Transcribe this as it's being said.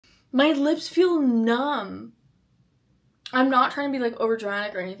My lips feel numb. I'm not trying to be like over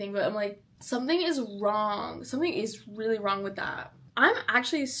dramatic or anything, but I'm like, something is wrong. Something is really wrong with that. I'm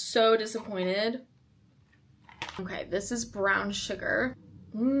actually so disappointed. Okay, this is brown sugar.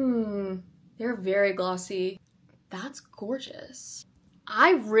 They're very glossy. That's gorgeous.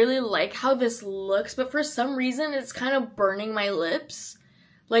 I really like how this looks, but for some reason it's kind of burning my lips.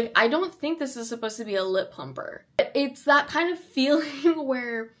 Like, I don't think this is supposed to be a lip plumper. It's that kind of feeling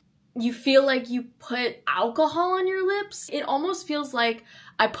where you feel like you put alcohol on your lips. It almost feels like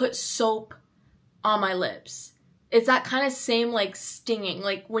I put soap on my lips. It's that kind of same like stinging,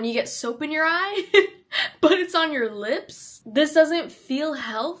 like when you get soap in your eye, but it's on your lips. This doesn't feel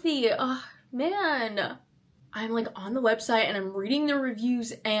healthy. Oh, man. I'm like on the website and I'm reading the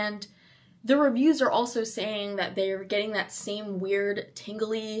reviews, and the reviews are also saying that they're getting that same weird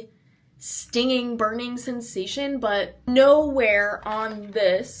tingly, stinging, burning sensation, but nowhere on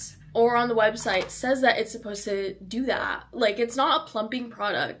this or on the website says that it's supposed to do that. Like, it's not a plumping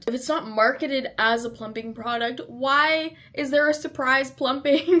product. If it's not marketed as a plumping product, why is there a surprise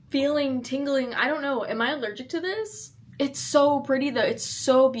plumping feeling, tingling? I don't know. Am I allergic to this? It's so pretty though. It's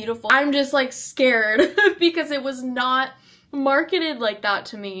so beautiful. I'm just like scared because it was not marketed like that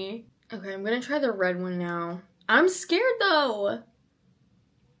to me. Okay, I'm gonna try the red one now. I'm scared though.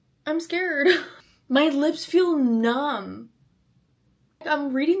 I'm scared. My lips feel numb.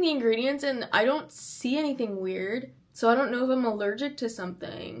 I'm reading the ingredients and I don't see anything weird, so I don't know if I'm allergic to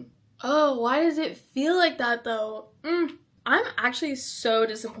something. Oh, why does it feel like that though? I'm actually so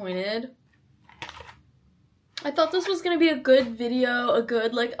disappointed. I thought this was gonna be a good video, a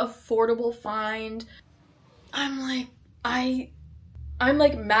good like affordable find. I'm like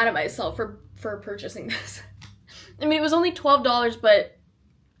mad at myself for purchasing this. I mean, it was only $12, but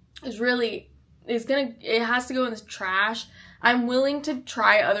it has to go in the trash. I'm willing to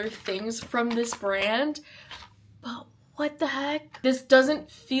try other things from this brand, but what the heck? This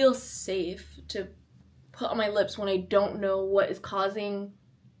doesn't feel safe to put on my lips when I don't know what is causing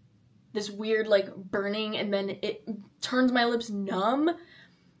this weird like burning, and then it turns my lips numb.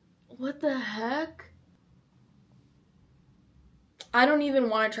 What the heck? I don't even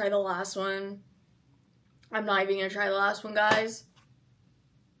want to try the last one. I'm not even gonna try the last one, guys.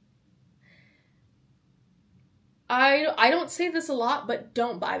 I don't say this a lot, but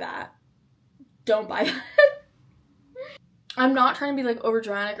don't buy that. Don't buy that. I'm not trying to be like over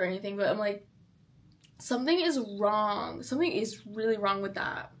dramatic or anything, but I'm like, something is wrong. Something is really wrong with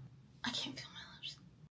that. I can't feel